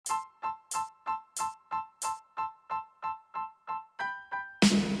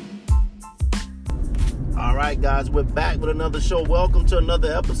right, guys, we're back with another show. Welcome to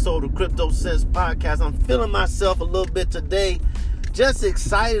another episode of Crypto Sense Podcast. I'm feeling myself a little bit today. Just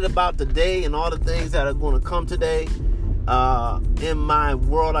excited about the day and all the things that are going to come today. In my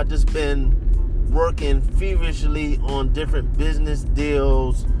world, I've just been working feverishly on different business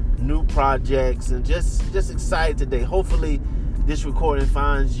deals, new projects, and just excited today. Hopefully, this recording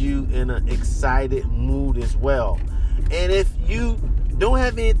finds you in an excited mood as well. And if you don't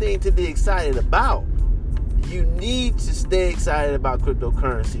have anything to be excited about, you need to stay excited about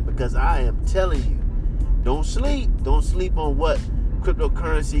cryptocurrency, because I am telling you, don't sleep on what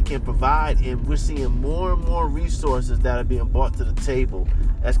cryptocurrency can provide. And we're seeing more and more resources that are being brought to the table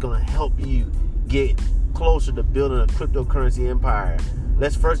that's going to help you get closer to building a cryptocurrency empire.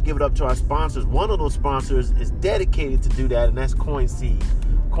 Let's first give it up to our sponsors. One of those sponsors is dedicated to do that, and that's CoinSeed.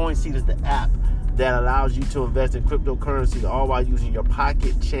 CoinSeed is the app that allows you to invest in cryptocurrency all while using your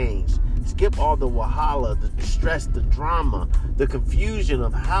pocket change. Skip all the wahala, the stress, the drama, the confusion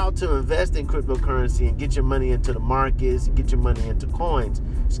of how to invest in cryptocurrency and get your money into the markets and get your money into coins.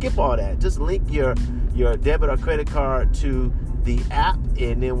 Skip all that. Just link your debit or credit card to the app,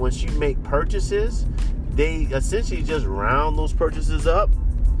 and then once you make purchases, they essentially just round those purchases up.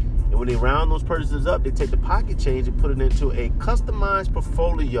 And when they round those purchases up, they take the pocket change and put it into a customized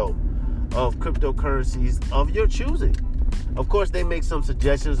portfolio of cryptocurrencies of your choosing. Of course, they make some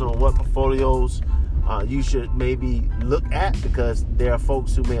suggestions on what portfolios you should maybe look at, because there are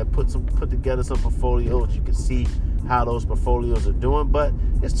folks who may have put together some portfolios. You can see how those portfolios are doing, but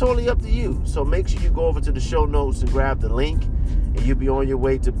it's totally up to you. So make sure you go over to the show notes and grab the link, and you'll be on your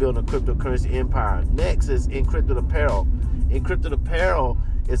way to building a cryptocurrency empire. Next is Encrypted Apparel. Encrypted Apparel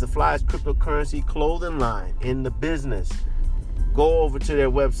is the flyest cryptocurrency clothing line in the business. Go over to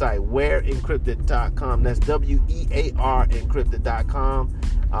their website, wearencrypted.com. That's WEAR encrypted.com.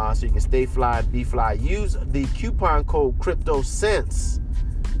 So you can stay fly and be fly. Use the coupon code CryptoSense.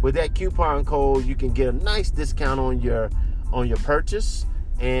 With that coupon code, you can get a nice discount on your purchase,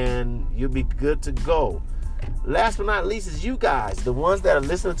 and you'll be good to go. Last but not least is you guys, the ones that are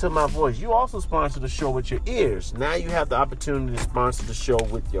listening to my voice. You also sponsor the show with your ears. Now you have the opportunity to sponsor the show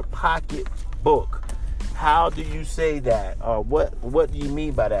with your pocketbook. How do you say that? What do you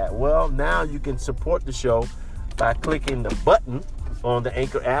mean by that? Well, now you can support the show by clicking the button on the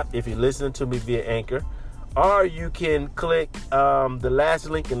Anchor app if you're listening to me via Anchor. Or you can click the last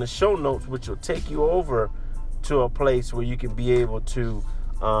link in the show notes, which will take you over to a place where you can be able to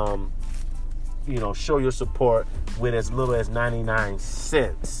show your support with as little as 99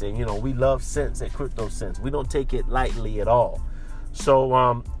 cents. And, we love cents at Crypto Sense. We don't take it lightly at all.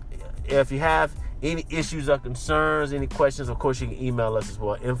 So if you have any issues or concerns, any questions, of course, you can email us as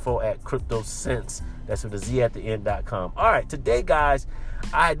well. info@cryptosense, that's with a Z at the end.com. All right, today, guys,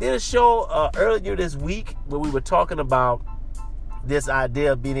 I did a show earlier this week where we were talking about this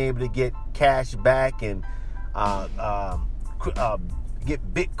idea of being able to get cash back and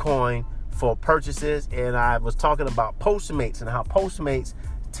get Bitcoin for purchases. And I was talking about Postmates and how Postmates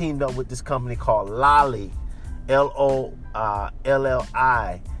teamed up with this company called Lolli, Lolli,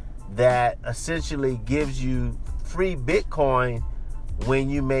 that essentially gives you free Bitcoin when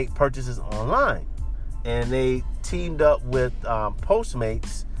you make purchases online. And they teamed up with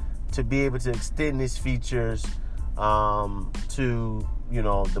Postmates to be able to extend these features to,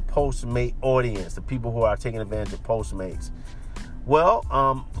 the Postmate audience, the people who are taking advantage of Postmates. Well,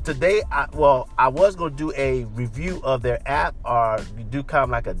 today, I was going to do a review of their app, or do kind of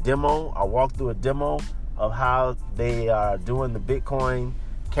like a demo. I'll walk through a demo of how they are doing the Bitcoin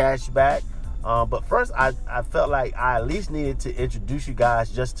cash back. But first, I felt like I at least needed to introduce you guys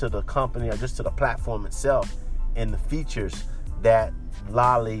just to the company, or just to the platform itself and the features that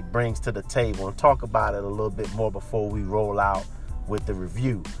Lolli brings to the table, and talk about it a little bit more before we roll out with the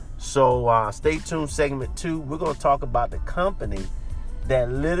review. So stay tuned. Segment 2, we're going to talk about the company that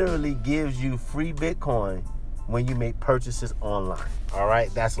literally gives you free Bitcoin when you make purchases online. All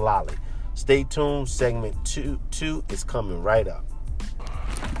right, that's Lolli. Stay tuned. Segment 2 is coming right up.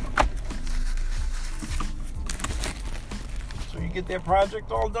 So you get that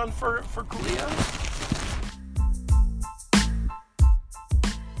project all done for Korea?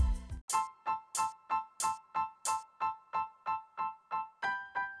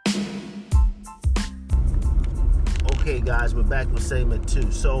 Okay, guys, we're back with segment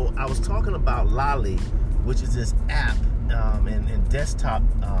 2. So I was talking about Lolli, which is this app and desktop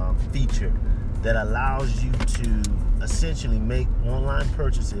feature that allows you to essentially make online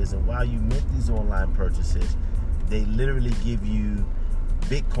purchases. And while you make these online purchases, they literally give you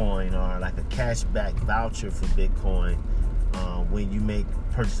Bitcoin, or like a cashback voucher for Bitcoin, when you make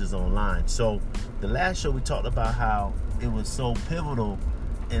purchases online. So the last show we talked about how it was so pivotal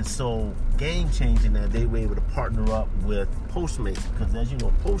and so game-changing that they were able to partner up with Postmates, because as you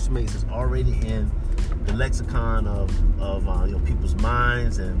know, Postmates is already in the lexicon of people's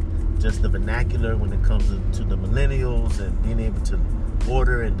minds and just the vernacular when it comes to the millennials and being able to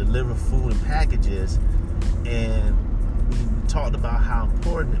order and deliver food and packages. And we talked about how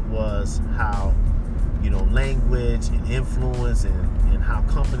important it was, how language and influence and how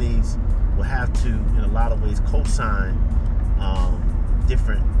companies will have to, in a lot of ways, co-sign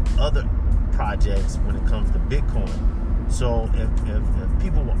different other projects when it comes to Bitcoin. So if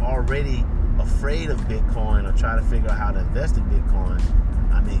people were already afraid of Bitcoin or trying to figure out how to invest in Bitcoin,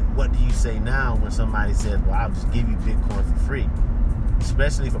 I mean, what do you say now when somebody says, well, I'll just give you Bitcoin for free,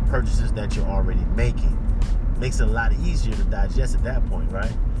 especially for purchases that you're already making? Makes it a lot easier to digest at that point,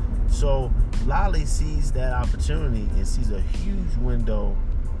 right? So Lolly sees that opportunity and sees a huge window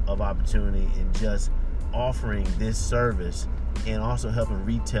of opportunity in just offering this service and also helping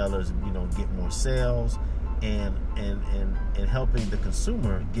retailers, get more sales and helping the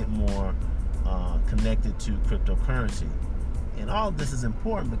consumer get more connected to cryptocurrency. And all of this is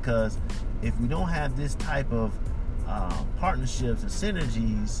important because if we don't have this type of partnerships and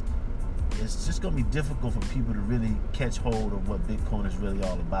synergies, it's just going to be difficult for people to really catch hold of what Bitcoin is really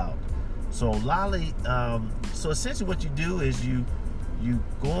all about. So Lolly, so essentially what you do is you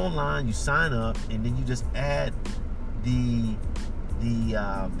go online, you sign up, and then you just add the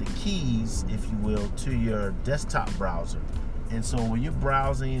keys, if you will, to your desktop browser. And so when you're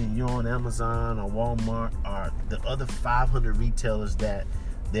browsing and you're on Amazon or Walmart or the other 500 retailers that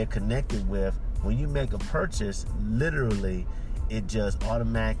they're connected with, when you make a purchase, literally it just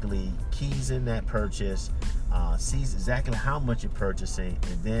automatically keys in that purchase, sees exactly how much you're purchasing,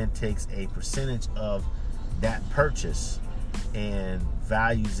 and then takes a percentage of that purchase and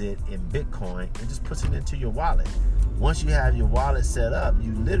values it in Bitcoin and just puts it into your wallet. Once you have your wallet set up,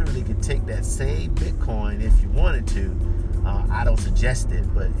 you literally can take that same Bitcoin if you wanted to. I don't suggest it,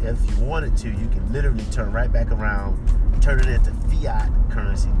 but if you wanted to, you can literally turn right back around, turn it into fiat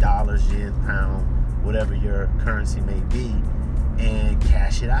currency, dollars, yen, pound, whatever your currency may be, and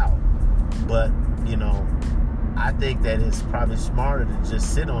cash it out. But, I think that it's probably smarter to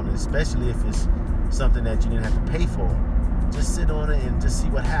just sit on it, especially if it's something that you didn't have to pay for. Just sit on it and just see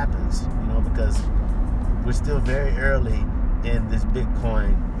what happens, because we're still very early in this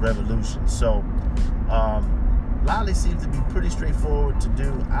Bitcoin revolution. So, Lolly seems to be pretty straightforward to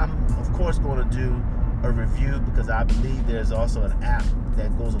do. I'm, of course, going to do a review because I believe there's also an app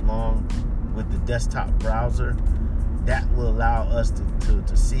that goes along with the desktop browser that will allow us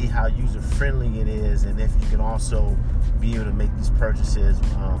to see how user-friendly it is, and if you can also be able to make these purchases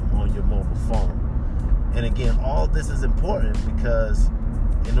on your mobile phone. And again, all this is important because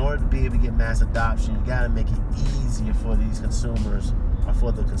in order to be able to get mass adoption, you got to make it easier for these consumers, or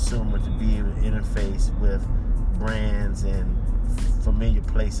for the consumer, to be able to interface with brands and familiar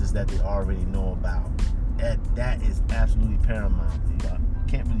places that they already know about. That is absolutely paramount. You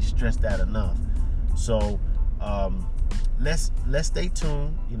can't really stress that enough. So let's stay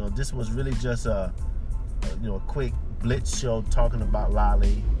tuned. This was really just a quick blitz show talking about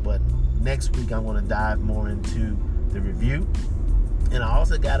Lolly, but next week I'm going to dive more into the review. And I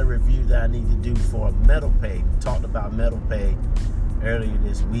also got a review that I need to do for MetalPay. We talked about MetalPay earlier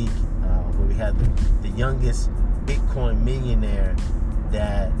this week, where we had the youngest Bitcoin millionaire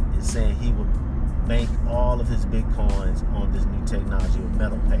that is saying he will bank all of his Bitcoins on this new technology of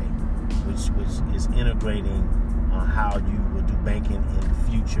MetalPay, which is integrating how you will do banking in the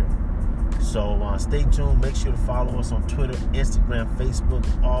future. So stay tuned. Make sure to follow us on Twitter, Instagram, Facebook,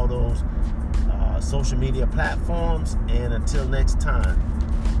 all those social media platforms. And until next time,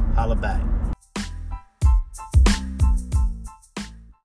 holla back.